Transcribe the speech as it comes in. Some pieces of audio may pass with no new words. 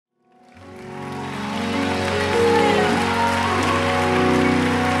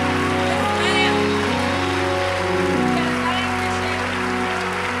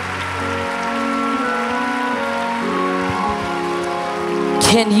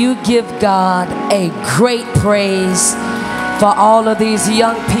Can you give God a great praise for all of these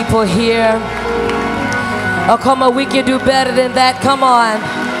young people here? Oh, come on, we can do better than that. Come on.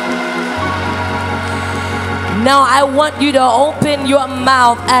 Now I want you to open your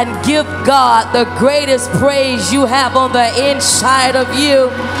mouth and give God the greatest praise you have on the inside of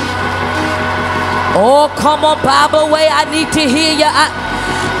you. Oh, come on, Bible way, I need to hear you.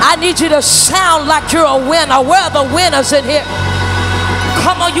 I need you to sound like you're a winner. Where are the winners in here?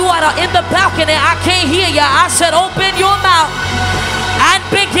 Come on, you are in the balcony. I can't hear you. I said open your mouth and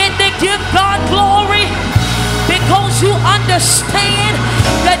begin to give God glory, because you understand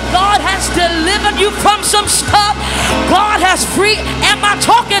that God has delivered you from some stuff. God has freed. Am I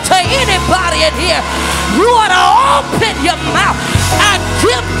talking to anybody in here? You ought to open your mouth and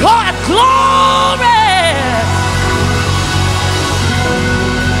give God glory.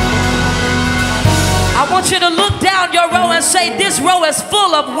 I want you to look down your row and say, this row is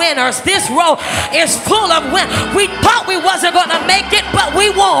full of winners. This row is full of winners. We thought we wasn't going to make it, but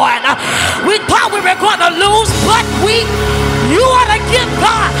we won. We thought we were going to lose, but you ought to give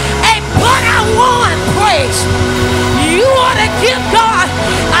God a but I won praise. You ought to give God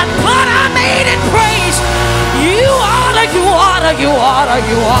a but I made it praise. You ought to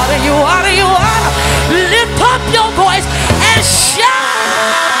lift up your voice and shout.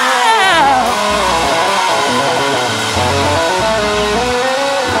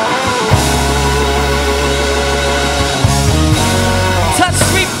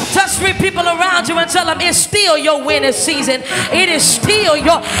 People around you and tell them it's still your winning season. It is still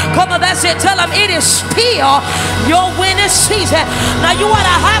your, come on, that's it. Tell them it is still your winning season. Now you want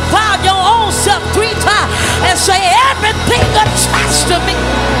to high five your own self 3 times and say, everything attached to me,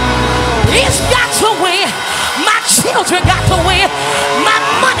 it's got to win. My children got to win. My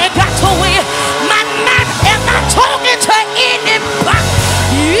money got to win. My man, am I talking to anybody?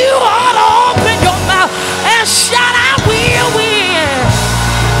 You ought to open your mouth and shout, I will win.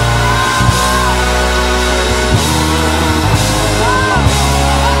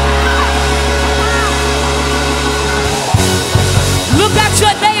 Look at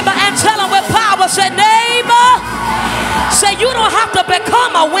your neighbor and tell him with power, say, neighbor, say you don't have to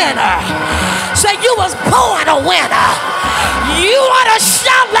become a winner. Say you was born a winner. You ought to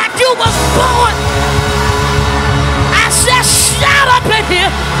shout like you was born. I said shout up in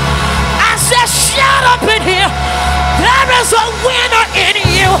here. I said shout up in here. There is a winner in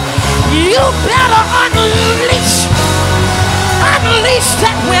you. You better unleash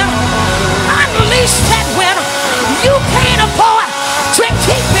that winner. Unleash that winner. You can't afford to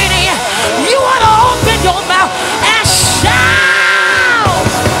keep it in. You ought to open your mouth and shout.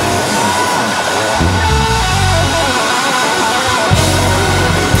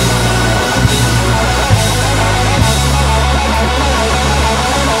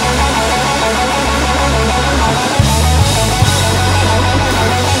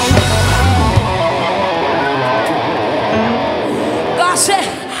 God said,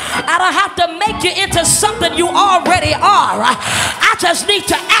 I don't have to make you into something you already are. I just need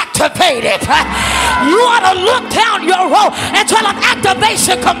to activate it. You ought to look down your row and tell them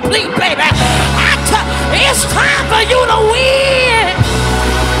activation complete, baby. It's time for you to win.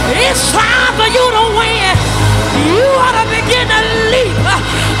 It's time for you to win. You ought to begin to leap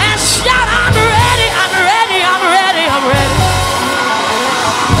and shout, I'm ready, I'm ready, I'm ready, I'm ready.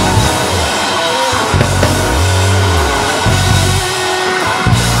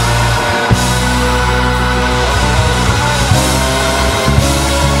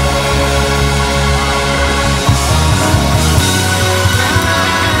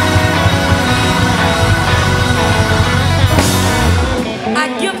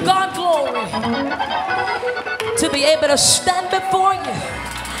 To be able to stand before you.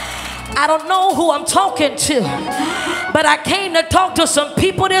 I don't know who I'm talking to, but I came to talk to some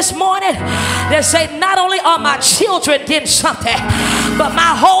people this morning that say not only are my children getting something, but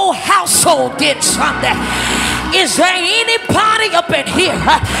my whole household getting something. Is there anybody up in here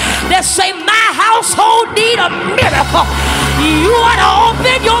that say my household need a miracle? You ought to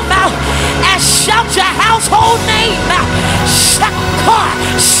open your mouth and shout your household name out.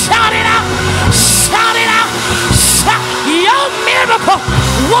 Shout it out. Shout it out. Shout. Your miracle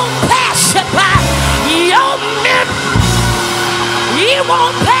won't pass you by. Your miracle, it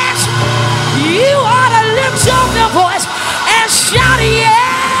won't pass. You ought to lift your voice and shout, yeah.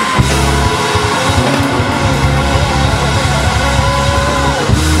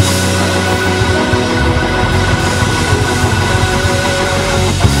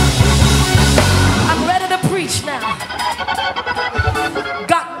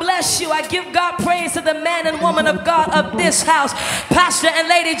 I give God praise to the man and woman of God of this house, Pastor and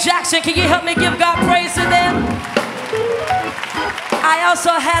Lady Jackson. Can you help me give God praise to them? I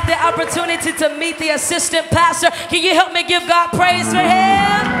also had the opportunity to meet the assistant pastor. Can you help me give God praise for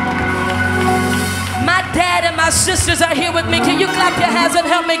him? My dad and my sisters are here with me. Can you clap your hands and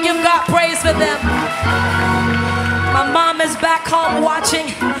help me give God praise for them? My mom is back home watching.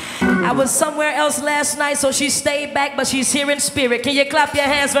 I was somewhere else last night, so she stayed back, but she's here in spirit. Can you clap your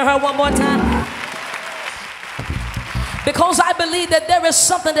hands for her one more time? Because I believe that there is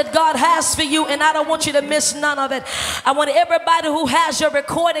something that God has for you, and I don't want you to miss none of it. I want everybody who has your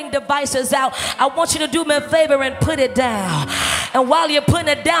recording devices out, I want you to do me a favor and put it down. And while you're putting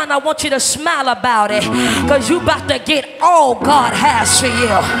it down, I want you to smile about it, because you about to get all God has for you.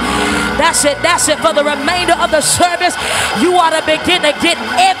 That's it. That's it. For the remainder of the service, you ought to begin to get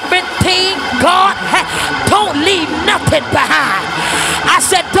everything God has. Don't leave nothing behind. I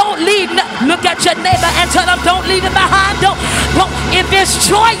said don't leave. Look at your neighbor and tell them don't leave it behind. Don't. If it's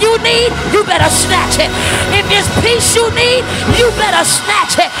joy you need, you better snatch it. If it's peace you need, you better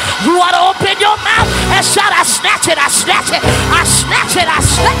snatch it. You ought to open your mouth and shout, I snatch it, I snatch it, I snatch it, I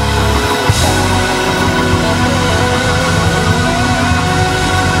snatch it.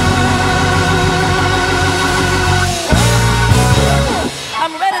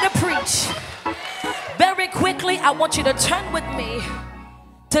 I'm ready to preach. Very quickly, I want you to turn with me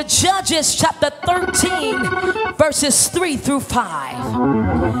to Judges chapter 13, verses 3 through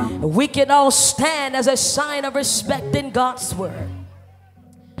 5. We can all stand as a sign of respect in God's word.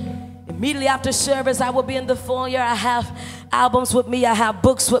 Immediately after service, I will be in the foyer. I have albums with me. I have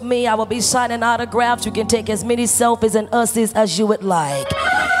books with me. I will be signing autographs. You can take as many selfies and ussies as you would like.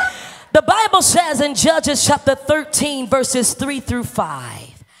 The Bible says in Judges chapter 13, verses 3 through 5.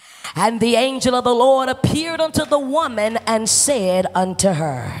 And the angel of the Lord appeared unto the woman and said unto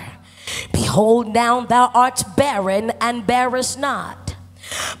her, Behold, now thou art barren and bearest not,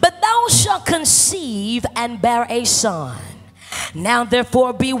 but thou shalt conceive and bear a son. Now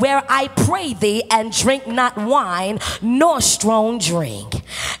therefore beware, I pray thee, and drink not wine nor strong drink,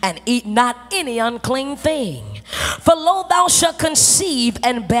 and eat not any unclean thing. For lo, thou shalt conceive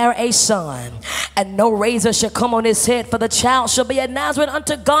and bear a son, and no razor shall come on his head, for the child shall be a Nazarene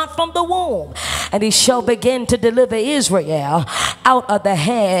unto God from the womb, and he shall begin to deliver Israel out of the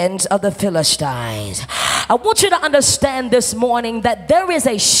hands of the Philistines. I want you to understand this morning that there is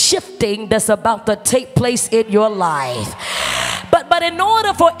a shifting that's about to take place in your life. But in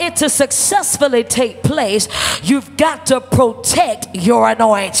order for it to successfully take place, you've got to protect your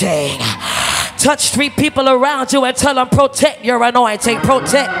anointing. Touch 3 people around you and tell them, protect your anointing.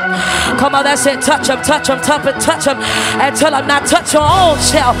 Protect. Come on, that's it. Touch them, touch them, touch them, and tell them, now touch your own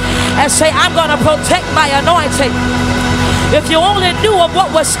self and say, I'm going to protect my anointing. If you only knew of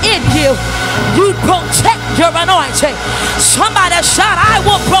what was in you, you'd protect your anointing. Somebody shout, I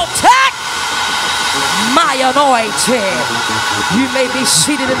will protect my anointing. You may be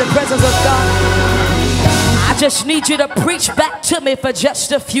seated in the presence of God. I just need you to preach back to me for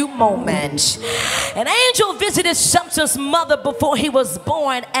just a few moments. An angel visited Samson's mother before he was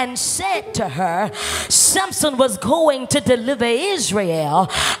born and said to her, Samson was going to deliver Israel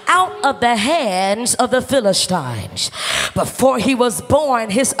out of the hands of the Philistines. Before he was born,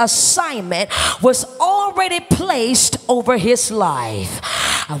 his assignment was already placed over his life.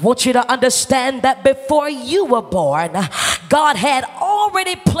 I want you to understand that before you were born, God had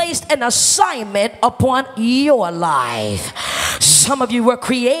already placed an assignment upon your life. Some of you were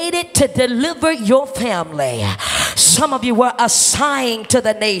created to deliver your family. Some of you were assigned to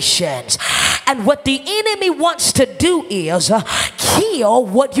the nations. And what the enemy wants to do is kill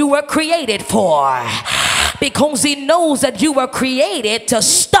what you were created for, because he knows that you were created to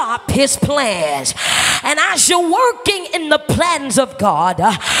stop his plans. And as you're working in the plans of God,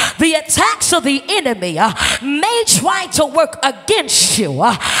 the attacks of the enemy may try to work against you,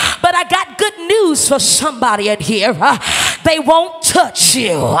 but I got good news for somebody in here. They won't touch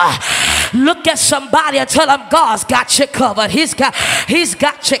you. Look at somebody and tell them God's got you covered. He's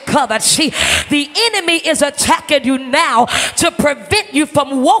got you covered. See, the enemy is attacking you now to prevent you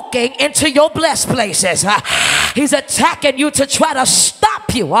from walking into your blessed places. He's attacking you to try to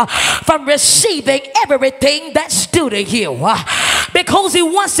stop you from receiving everything that's due to you, because he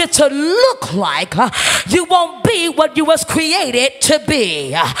wants it to look like you won't be what you was created to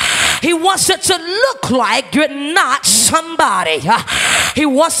be. He wants it to look like you're not somebody. He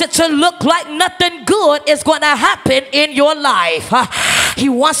wants it to look like nothing good is going to happen in your life. He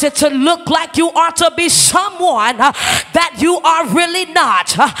wants it to look like you are to be someone that you are really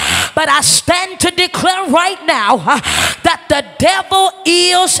not. But I stand to declare right now that the devil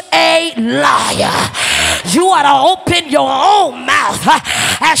is a liar. You ought to open your own mouth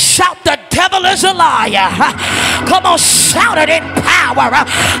and shout, the devil is a liar. Come on, shout it in power.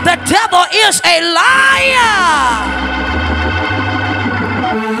 The devil is a liar.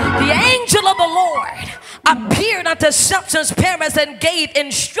 The angel of the Lord appeared unto Samson's parents and gave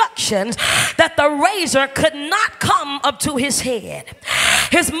instructions that the razor could not come up to his head.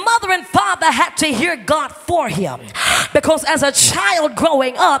 His mother and father had to hear God for him, because as a child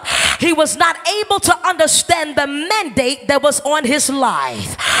growing up, he was not able to understand the mandate that was on his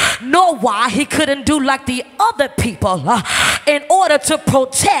life, nor why he couldn't do like the other people in order to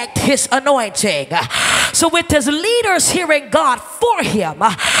protect his anointing. So with his leaders hearing God for him,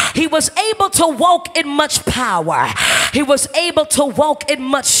 he was able to walk in much power. He was able to walk in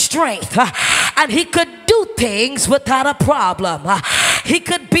much strength, and he could do things without a problem. He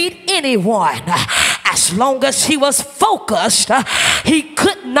could beat anyone. As long as he was focused, he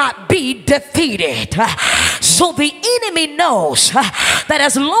could not be defeated. So the enemy knows that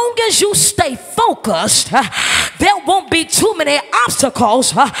as long as you stay focused, there won't be too many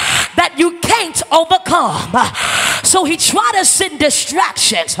obstacles that you can't overcome. So he tried to send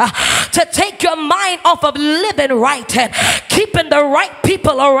distractions to take your mind off of living right and keeping the right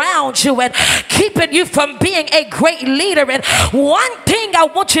people around you and keeping you from being a great leader. And one thing I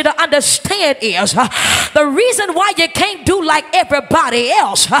want you to understand is the reason why you can't do like everybody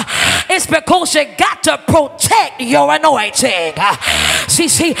else is because you got to protect your anointing. See,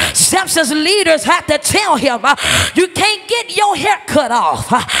 Samson's leaders had to tell him, you can't get your hair cut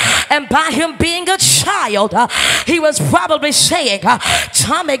off. And by him being a child, he was probably saying,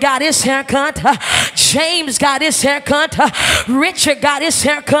 Tommy got his hair cut, James got his hair cut, Richard got his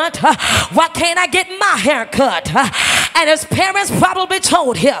hair cut, why can't I get my hair cut? And his parents probably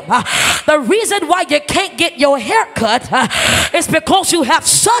told him, the reason why you can't get your hair cut is because you have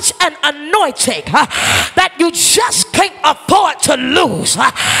such an anointing that you just can't afford to lose.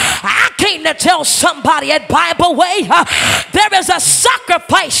 I came to tell somebody at Bible Way, there is a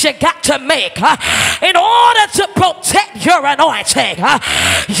sacrifice you got to make in order to protect your anointing.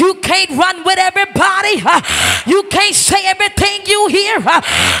 You can't run with everybody. You can't say everything you hear.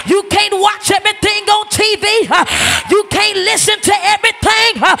 You can't watch everything on TV. You can't listen to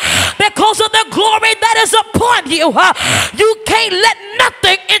everything because of the glory that is upon you. You can't let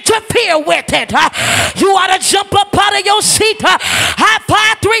nothing interfere with it. You ought to jump up out of your seat, high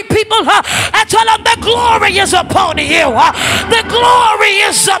five 3 people and tell them the glory is upon you. The glory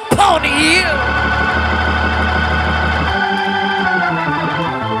is upon you.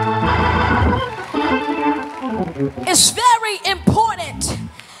 It's very important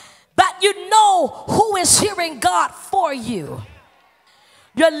that you know who is hearing God for you.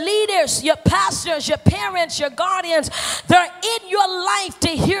 Your leaders, your pastors, your parents, your guardians, they're in your life to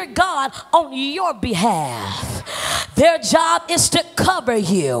hear God on your behalf. Their job is to cover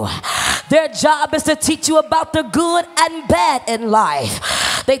you. Their job is to teach you about the good and bad in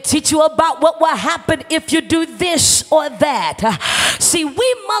life. They teach you about what will happen if you do this or that. See,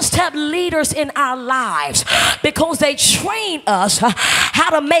 we must have leaders in our lives because they train us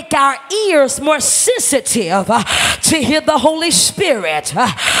how to make our ears more sensitive to hear the Holy Spirit.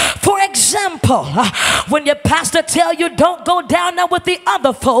 For example, when your pastor tell you don't go down there with the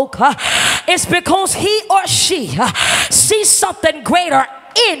other folk, it's because he or she sees something greater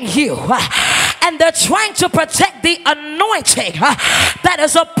in you, and they're trying to protect the anointing that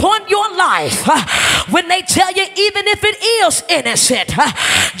is upon your life. When they tell you, even if it is innocent,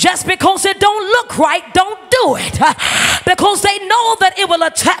 just because it don't look right, don't do it, because they know that it will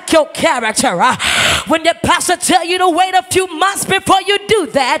attack your character. When your pastor tell you to wait a few months before you do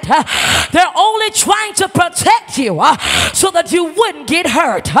that, they're only trying to protect you so that you wouldn't get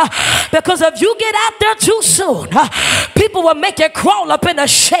hurt, because if you get out there too soon, people will make you crawl up in a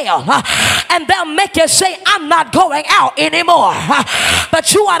shell, and they'll make you say, I'm not going out anymore.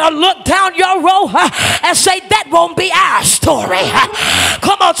 But you ought to look down your row and say, that won't be our story.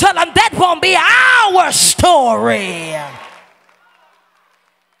 Come on, tell them that won't be our story.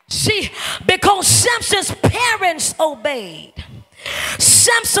 See, because Samson's parents obeyed,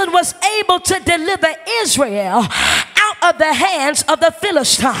 Samson was able to deliver Israel out of the hands of the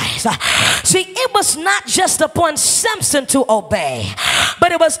Philistines. See, it was not just upon Samson to obey,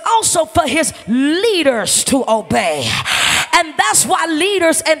 but it was also for his leaders to obey. And that's why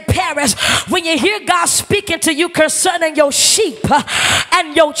leaders and parents, when you hear God speaking to you concerning your sheep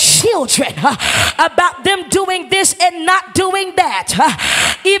and your children, about them doing this and not doing that,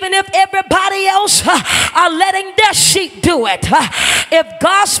 even if everybody else are letting their sheep do it, If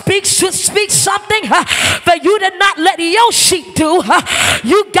God speaks something that you did not let your sheep do,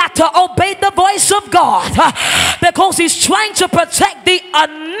 you got to obey the voice of God, because he's trying to protect the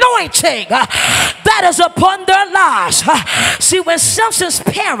anointing that is upon their lives. See, when Samson's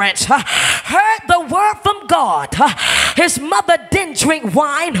parents heard the word from God, his mother didn't drink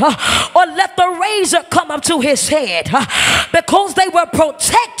wine or let the razor come up to his head, because they were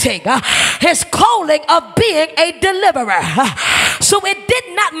protecting his calling of being a deliverer. So it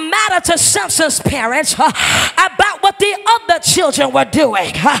did not matter to Samson's parents about what the other children were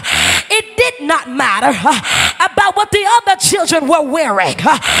doing. It did not matter about what the other children were wearing,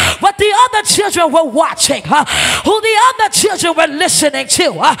 what the other children were watching, who the other children were listening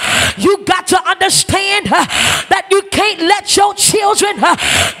to. You got to understand that you can't let your children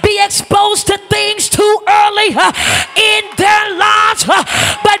be exposed to things too early in their lives,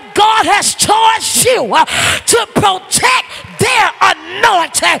 but God has charged you to protect their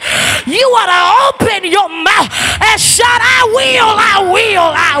anointing. You ought to open your mouth and shout, I will, I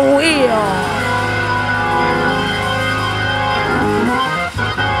will, I will.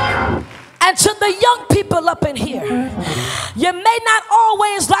 And to the young people up in here, you may not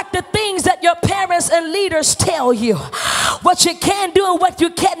always like the things that your parents and leaders tell you, what you can do and what you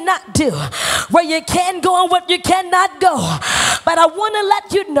cannot do, where you can go and what you cannot go. But I want to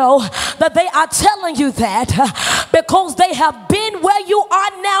let you know that they are telling you that because they have been where you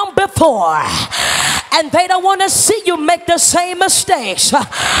are now before, and they don't want to see you make the same mistakes.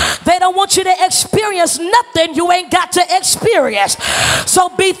 They don't want you to experience nothing you ain't got to experience. So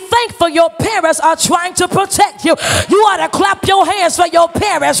be thankful your parents are trying to protect you. You ought to clap your hands for your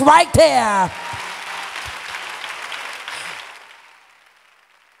parents right there.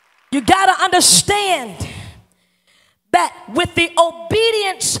 You got to understand that with the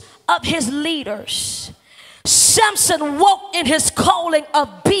obedience of his leaders, Samson walked in his calling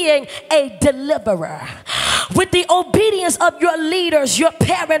of being a deliverer. With the obedience of your leaders, your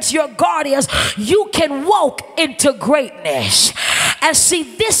parents, your guardians, you can walk into greatness. And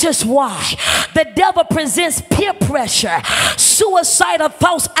see, this is why the devil presents peer pressure, suicidal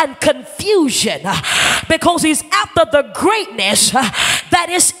thoughts, and confusion, because he's after the greatness that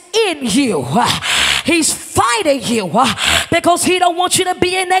is in you. He's fighting you because he don't want you to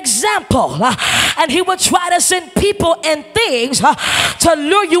be an example, and he will try to send people and things to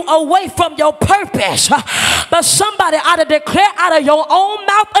lure you away from your purpose. But somebody ought to declare out of your own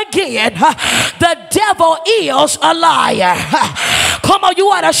mouth again, the devil is a liar. Come on, you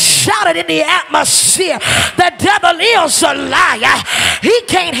ought to shout it in the atmosphere. The devil is a liar. He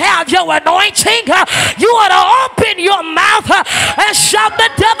can't have your anointing. You ought to open your mouth and shout, the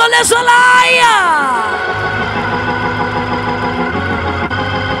devil is a liar.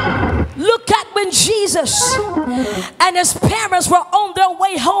 Look at when Jesus and his parents were on their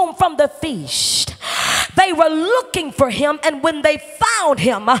way home from the feast. They were looking for him, and when they found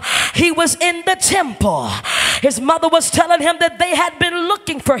him, he was in the temple. His mother was telling him that they had been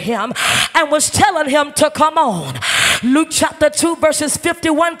looking for him and was telling him to come on. Luke chapter 2 verses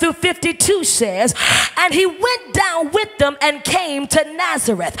 51 through 52 says, and he went down with them and came to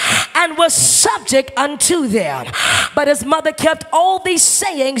Nazareth and was subject unto them. But his mother kept all these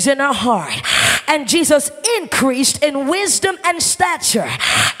sayings in her heart. And Jesus increased in wisdom and stature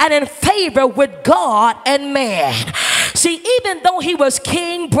and in favor with God and man. See, even though he was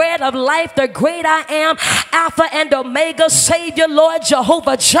king, bread of life, the great I am, Alpha and Omega, Savior, Lord,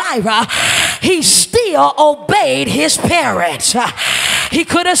 Jehovah Jireh, he still obeyed his parents. He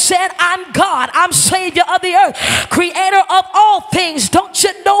could have said, I'm God, I'm Savior of the earth, creator of all things. Don't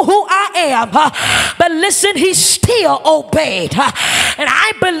you know who I am? But listen, he still obeyed. And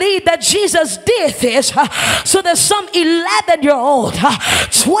I believe that Jesus did this so that some 11-year-old,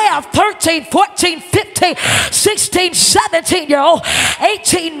 12, 13, 14, 15, 16, 17-year-old,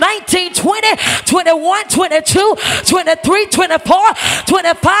 18, 19, 20, 21, 22, 23, 24,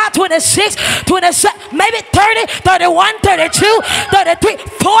 25, 26, 27, maybe 30, 31, 32, 33,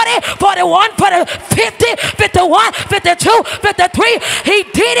 40, 41, 50, 51, 52, 53. He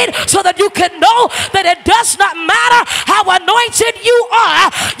did it so that you could know that it does not matter how anointed you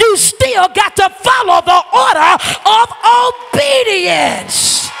are, you still got to follow the order of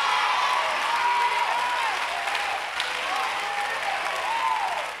obedience.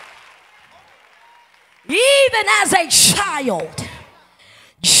 Even as a child,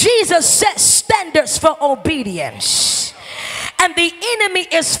 Jesus set standards for obedience. And the enemy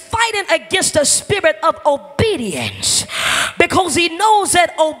is fighting against the spirit of obedience because he knows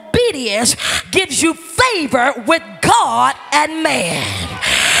that obedience gives you favor with God and man.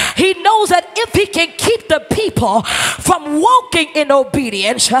 He knows that if he can keep the people from walking in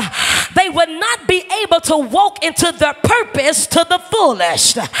obedience, they would not be able to walk into their purpose to the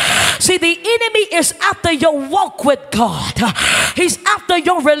fullest. See, the enemy is after your walk with God. He's after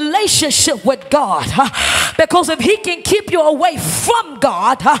your relationship with God. Because if he can keep you away from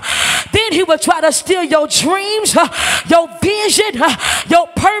God, then he will try to steal your dreams, your vision, your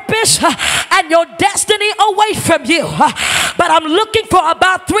purpose, and your destiny away from you. But I'm looking for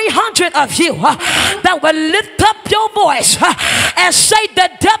about 300 of you that will lift up your voice and say the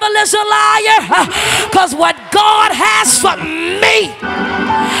devil is a liar, because what God has for me,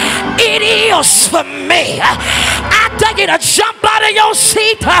 it is for me. I tell you to jump out of your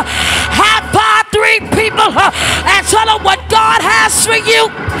seat, high five 3 people, and tell them what God has for you.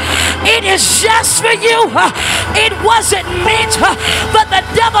 It is just for you. It wasn't meant for the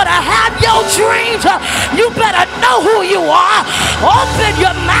devil to have your dreams. You better know who you are. Open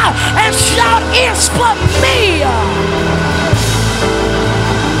your mouth and shout, it's for me.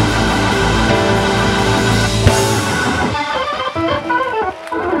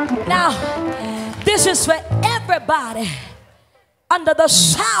 Now, this is for everybody under the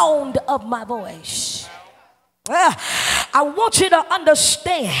sound of my voice. I want you to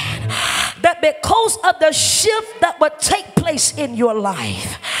understand that because of the shift that would take place in your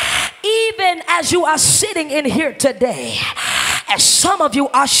life, even as you are sitting in here today, and some of you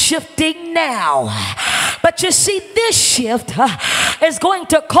are shifting now, but you see, this shift is going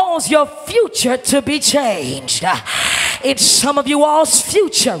to cause your future to be changed. In some of you all's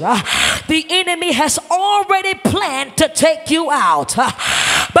future, the enemy has already planned to take you out.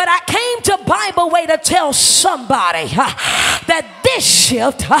 But I came to Bible Way to tell somebody that this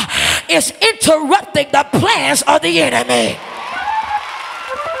shift is interrupting the plans of the enemy.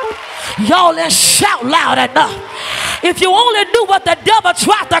 Y'all, let's shout loud enough. If you only knew what the devil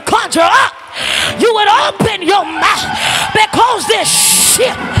tried to conjure up, you would open your mouth, because this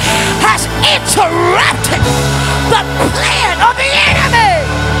shift has interrupted the plan of the enemy.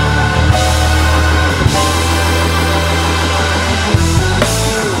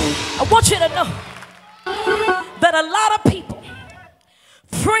 I want you to know that a lot of people,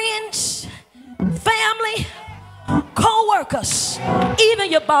 friends, family, co-workers,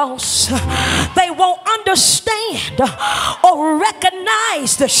 even your boss, they won't understand or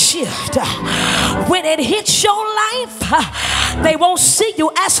recognize the shift. When it hits your life, they won't see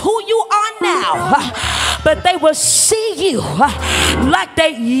you as who you are now, but they will see you like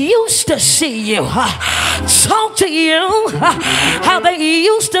they used to see you, talk to you how they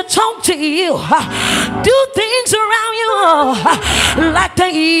used to talk to you, do things around you like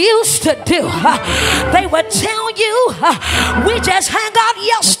they used to do. They would tell you, we just hang out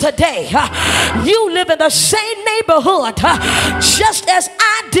yesterday. You live in the same neighborhood just as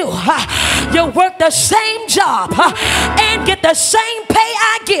I do. You work the same job and get the same pay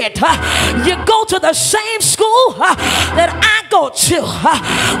I get. You go to the same school that I go to.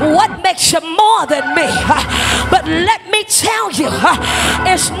 What makes you more than me? But let me tell you,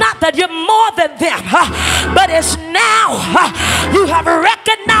 it's not that you're more than them, but it's now you have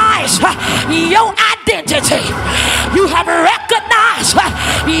recognized your identity. You have recognized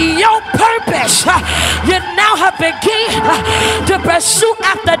your purpose. You now have begun to pursue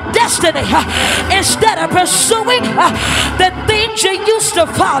after destiny instead of pursuing the things you used to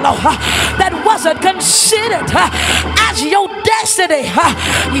follow that wasn't considered as your destiny.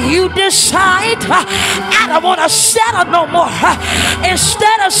 You decide, I don't want to settle no more.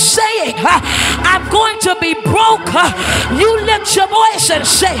 Instead of saying, I'm going to be broke, you lift your voice and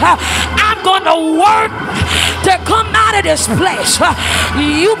say, I'm going to work to come out of this place.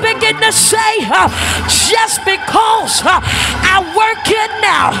 You begin to say, just because I work here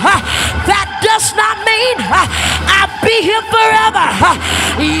now, that does not mean I'll be here forever.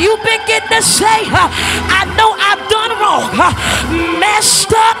 You begin to say, I know I've done wrong, messed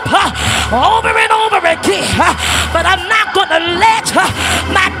up over and over again, but I'm not going to let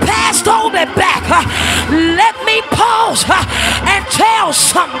my past hold me back. Let me pause and tell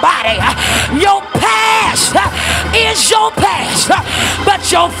somebody, your past is your past, but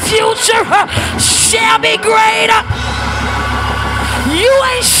your future shall be greater. You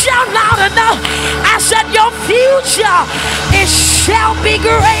ain't shout loud enough. I said your future, it shall be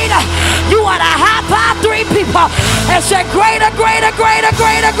greater. You ought to high five 3 people and say greater, greater, greater,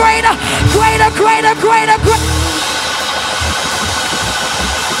 greater, greater, greater, greater, greater, greater.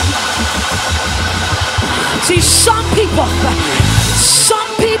 See, some people,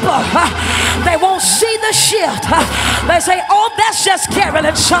 they won't see the shift. They say, oh, that's just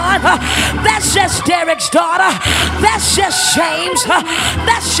Jekalyn's son. That's just Derek's daughter. That's just James.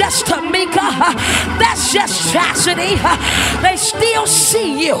 That's just Tamika. That's just chastity. They still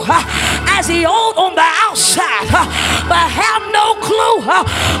see you as the old on the outside, but have no clue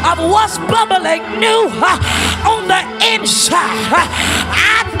of what's bubbling new on the inside.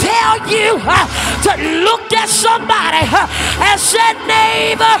 I tell you to look at somebody and say,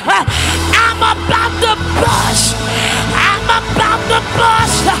 neighbor, I'm about to bust. I'm about to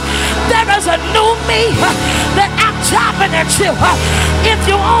bust. There is a new me that I'm tapping into. If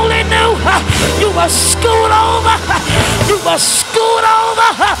you only knew, you will scoot over. You will scoot over,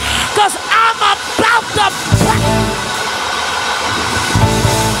 because I'm about to bust.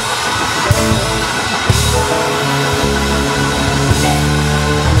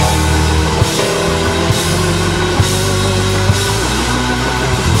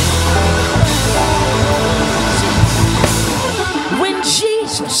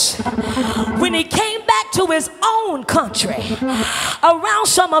 When he came back to his own country, around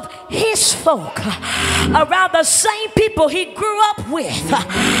some of his folk, around the same people he grew up with,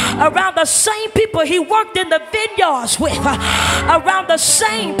 around the same people he worked in the vineyards with, around the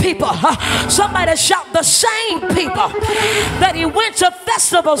same people, somebody shout, the same people that he went to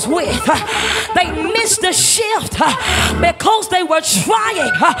festivals with, they missed the shift because they were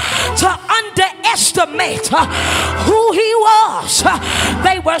trying to underestimate who he was.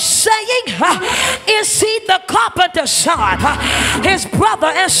 They were saying, is he the carpenter's son? His brother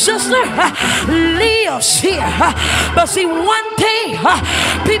and sister lives here. But see, one thing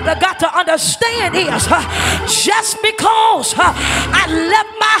people got to understand is just because I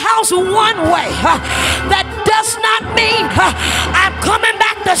left my house one way, that does not mean I'm coming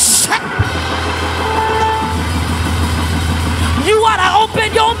back the same. You ought to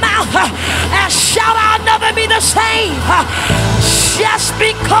open your mouth and shout, I'll never be the same. Just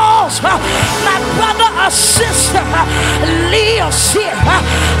because my brother or sister lives here,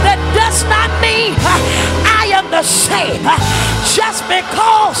 that does not mean I am the same. Just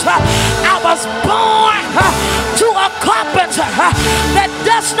because I was born to a carpenter, that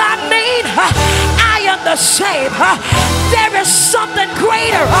does not mean I am the same. There is something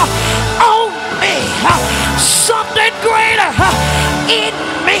greater on me, something greater in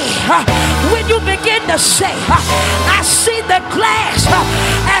me. When you begin to say, I see the glass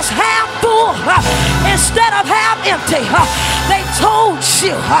as half full instead of half empty. They told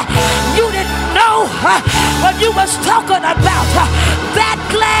you, you didn't know what you was talking about. That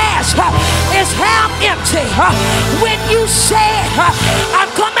glass is half empty. When you said, I'm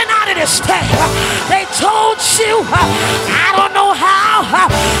coming out of this thing, they told you, I don't know how,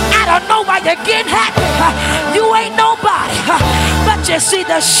 I don't know why you're getting happy. You ain't nobody. But you see,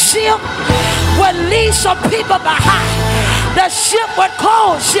 the ship will leave some people behind. The ship would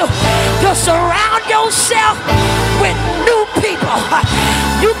cause you to surround yourself with new people.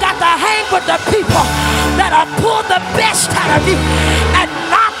 You got to hang with the people that are pull the best out of you and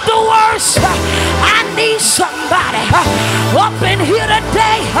not the worst. I need somebody up in here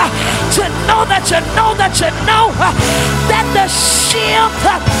today to know that you know that you know that the shift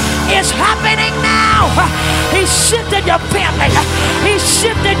is happening now. He's shifting your family. He's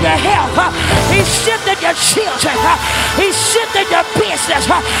shifting your health. He's shifting your children. He's shifting your business.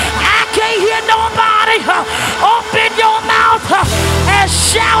 I can't hear nobody. Open your mouth and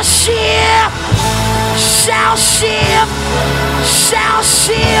shout shift. Shout shift. Shout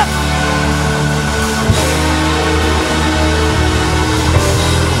shift.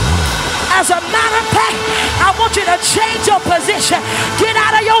 As a matter of fact, I want you to change your position. Get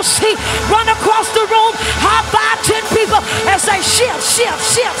out of your seat. Run across the room. High five 10 people and say, shift, shift,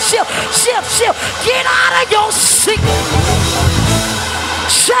 shift, shift, shift, shift. Get out of your seat.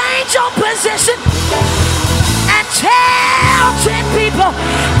 Change your position and tell 10 people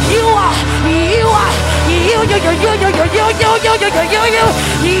you are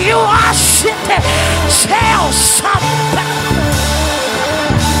shifting. Tell somebody.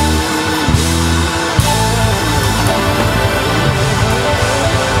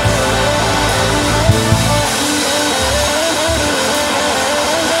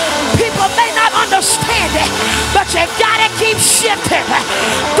 Understand it, but you gotta keep shifting.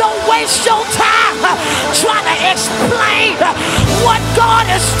 Don't waste your time trying to explain what God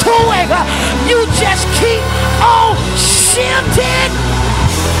is doing. You just keep on shifting.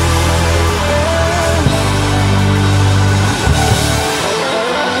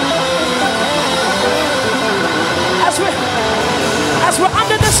 As we're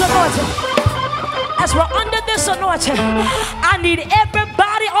under this anointing, I need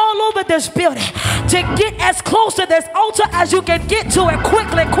everybody all over this building to get as close to this altar as you can get to it.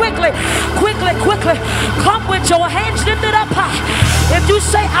 Quickly, quickly, quickly, quickly. Come with your hands lifted up high. If you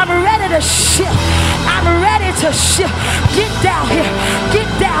say, I'm ready to shift, I'm ready to shift, get down here, get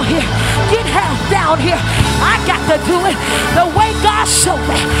down here, get half down here. I got to do it the way God showed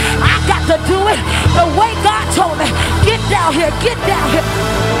me. I got to do it the way God told me. Get down here, get down here.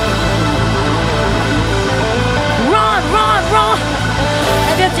 Run, run, run.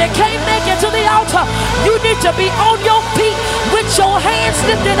 And if you can't make it to the altar, you need to be on your feet with your hands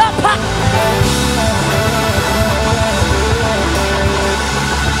lifted up high.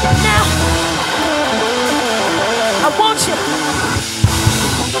 Now, I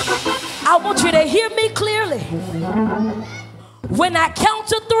want you to hear me clearly. When I count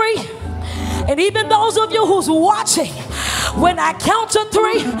to 3, and even those of you who's watching, when I count to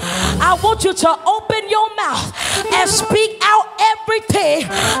 3, I want you to open your mouth and speak out everything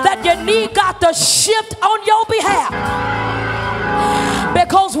that you need God to shift on your behalf.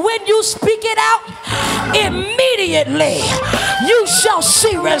 Because when you speak it out, immediately you shall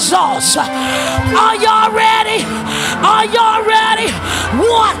see results. Are y'all ready? Are y'all ready?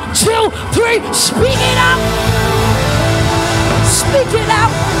 1, 2, 3, speak it out. Speak it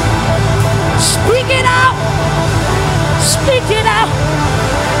out. Speak it out. Speak it out.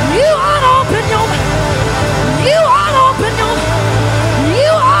 You ought to open your mouth. You ought to open your mouth.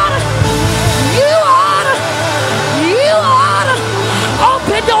 You ought to. You ought to. You ought to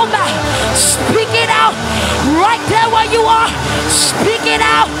open your mouth. Speak it out. Right there where you are. Speak it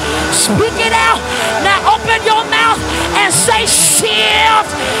out. Speak it out. Now open your mouth and say, shift.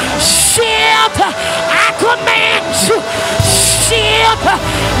 Shift. I command you. Shift.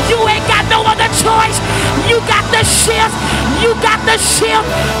 You ain't got no other choice. You got the shift. You got the shift.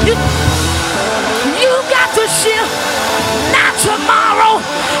 You got the shift. Not tomorrow,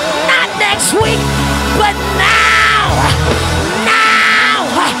 not next week, but now. Now.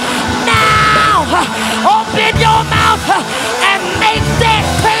 Now. Open your mouth and make that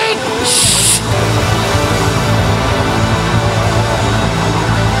thing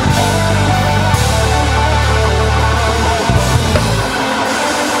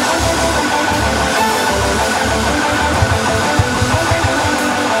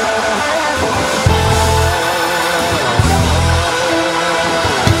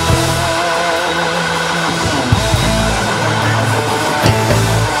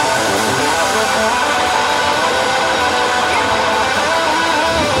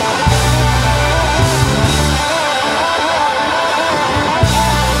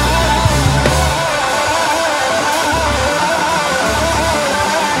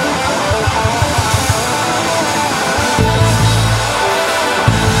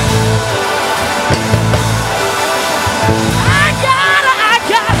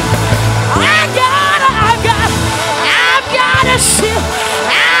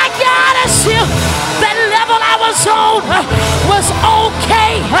was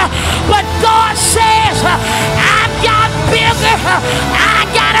okay, but God says I've got bigger. I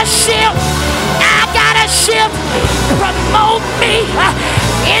gotta shift. I gotta shift. Promote me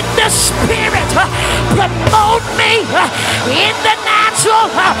in the spirit. Promote me in the natural.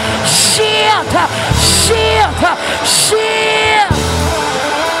 Shift. Shift. Shift.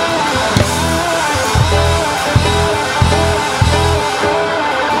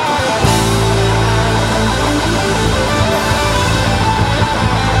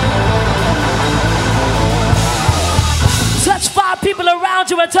 People around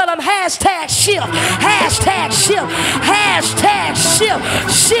you and tell them hashtag shift, hashtag shift, hashtag shift,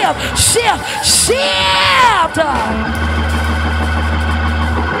 shift, shift, shift.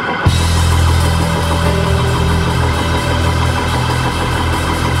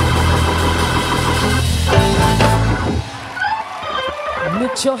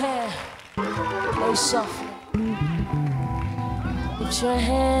 Lift your hand, play softly. Put your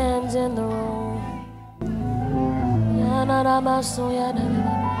hands in the room.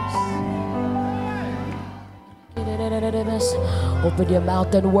 Open your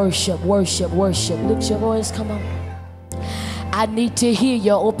mouth and worship, worship, worship. Lift your voice, come on. I need to hear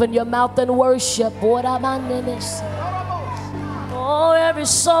you. Open your mouth and worship. Oh, every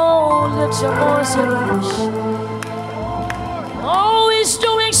soul, lift your voice and worship. Oh, he's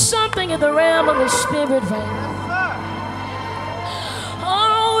doing something in the realm of the spirit right now.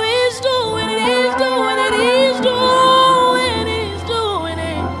 Oh, he's doing it, he's doing it, he's doing it.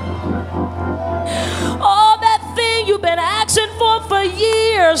 You've been asking for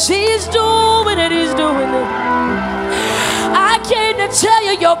years. He's doing it. He's doing it. I came to tell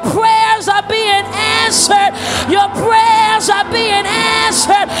you your prayers are being answered. Your prayers are being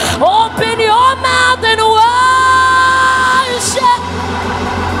answered. Open your mouth and worship.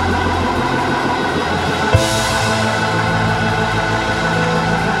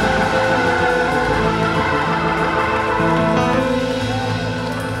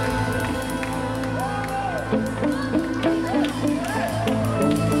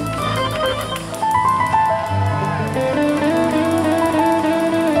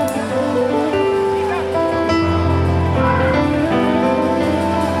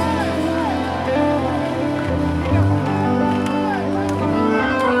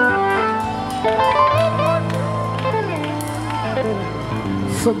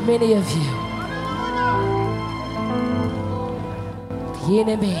 For many of you, the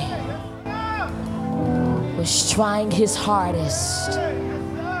enemy was trying his hardest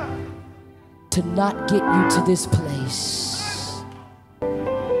to not get you to this place.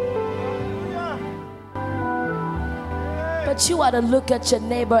 But you ought to look at your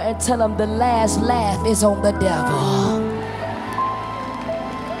neighbor and tell him the last laugh is on the devil.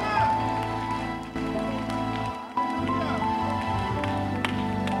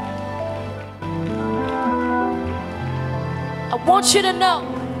 I want you to know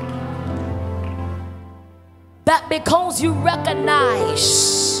that because you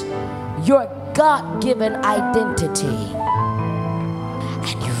recognize your God-given identity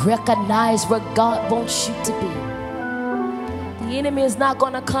and you recognize where God wants you to be, the enemy is not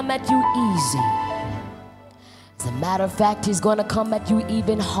going to come at you easy. As a matter of fact, he's going to come at you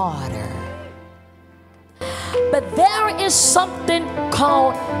even harder. But there is something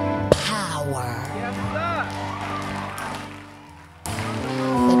called power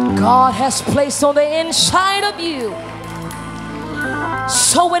that God has placed on the inside of you.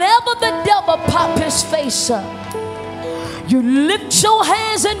 So whenever the devil pop his face up, you lift your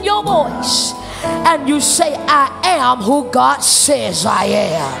hands and your voice and you say, I am who God says I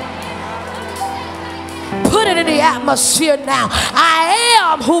am. Put it in the atmosphere now. I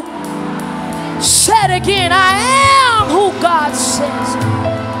am who, say it again, I am who God says.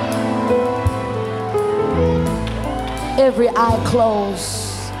 Every eye closed,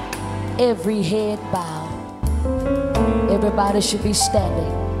 every head bowed. Everybody should be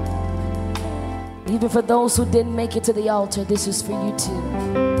standing. Even for those who didn't make it to the altar, this is for you too.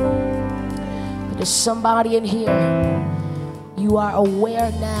 But there's somebody in here, you are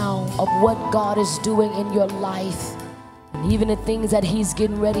aware now of what God is doing in your life, and even the things that he's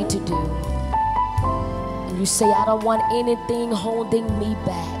getting ready to do. And you say, I don't want anything holding me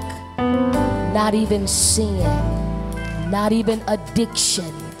back. Not even sin, not even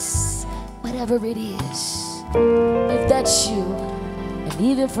addictions, whatever it is. If that's you, and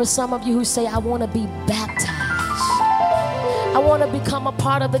even for some of you who say, I want to be baptized, I want to become a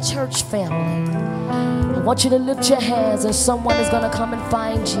part of the church family, I want you to lift your hands and someone is going to come and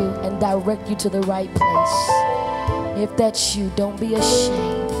find you and direct you to the right place. If that's you, don't be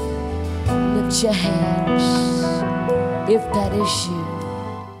ashamed. Lift your hands. If that is you,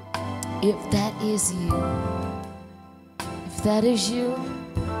 if that is you, if that is you,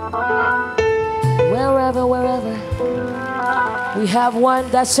 wherever, we have one.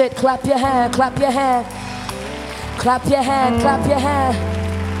 That's it. Clap your hand, clap your hand, clap your hand, clap your hand.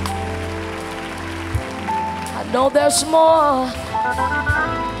 I know there's more.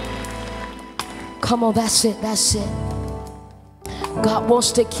 Come on, that's it, that's it. God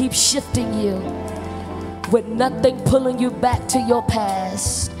wants to keep shifting you with nothing pulling you back to your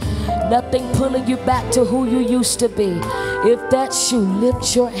past, nothing pulling you back to who you used to be. If that's you,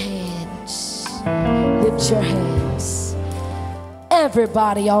 lift your hands. Lift your hands.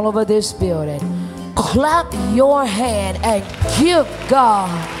 Everybody all over this building, clap your hand and give God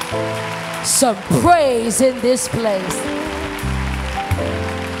some praise in this place.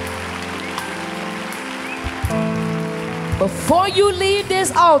 Before you leave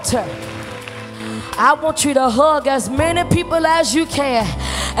this altar, I want you to hug as many people as you can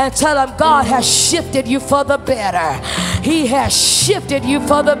and tell them God has shifted you for the better. He has shifted you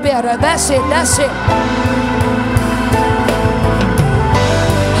for the better. That's it, that's it.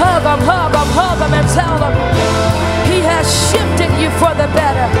 Hug them, hug them, hug them and tell them He has shifted you for the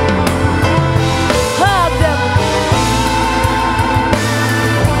better. Hug them.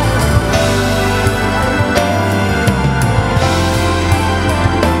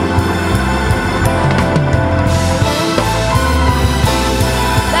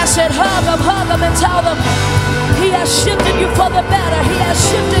 That's it, hug them and tell them He has shifted you for the better. He has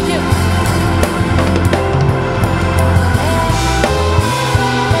shifted you.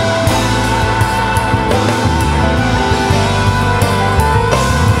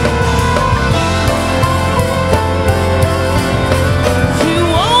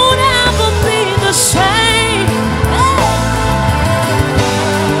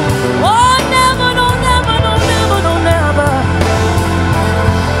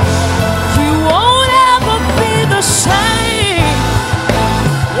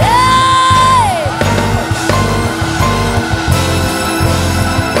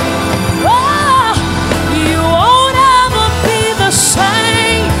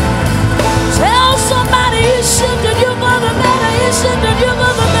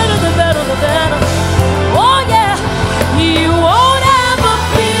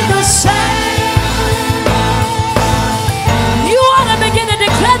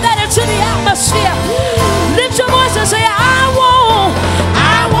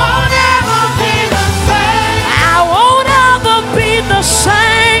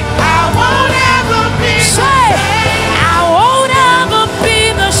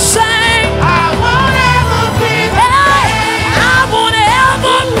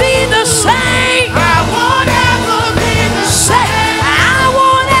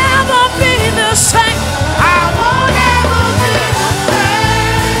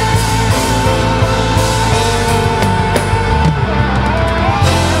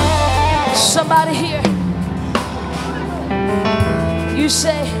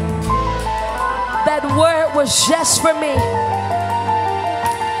 was just for me.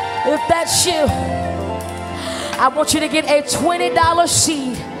 If that's you, I want you to get a $20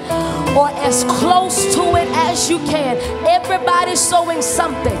 seed or as close to it as you can. Everybody's sowing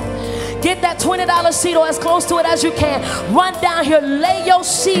something. Get that $20 seed or as close to it as you can. Run down here, lay your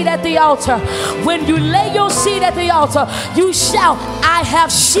seed at the altar. When you lay your seed at the altar, you shout, I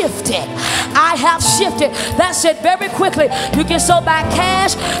have shifted. I have shifted. That's it, very quickly. You can sow by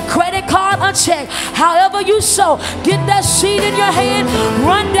cash, credit card, or check. However you sow, get that seed in your hand,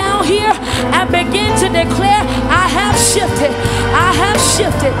 run down here and begin to declare, I have shifted. I have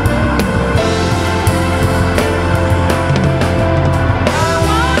shifted.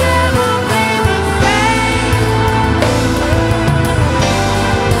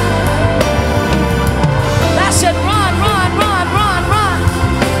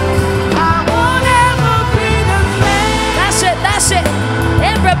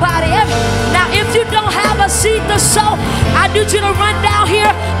 Now if you don't have a seed to sow, I need you to run down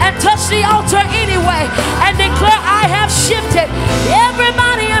here and touch the altar anyway and declare, I have shifted.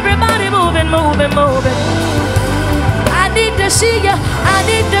 Everybody moving. I need to see you. I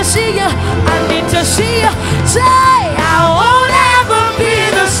need to see you. I need to see you. Say, I won't ever be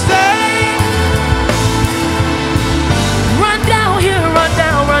the same. Run down here, run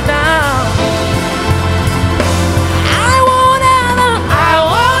down.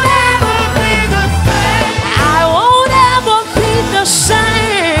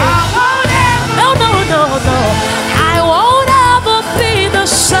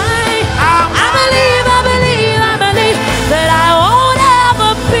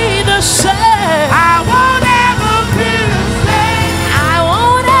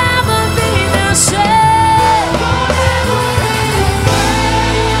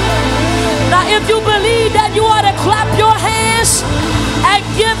 If you believe that, you ought to clap your hands and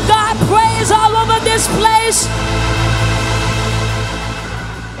give God praise all over this place.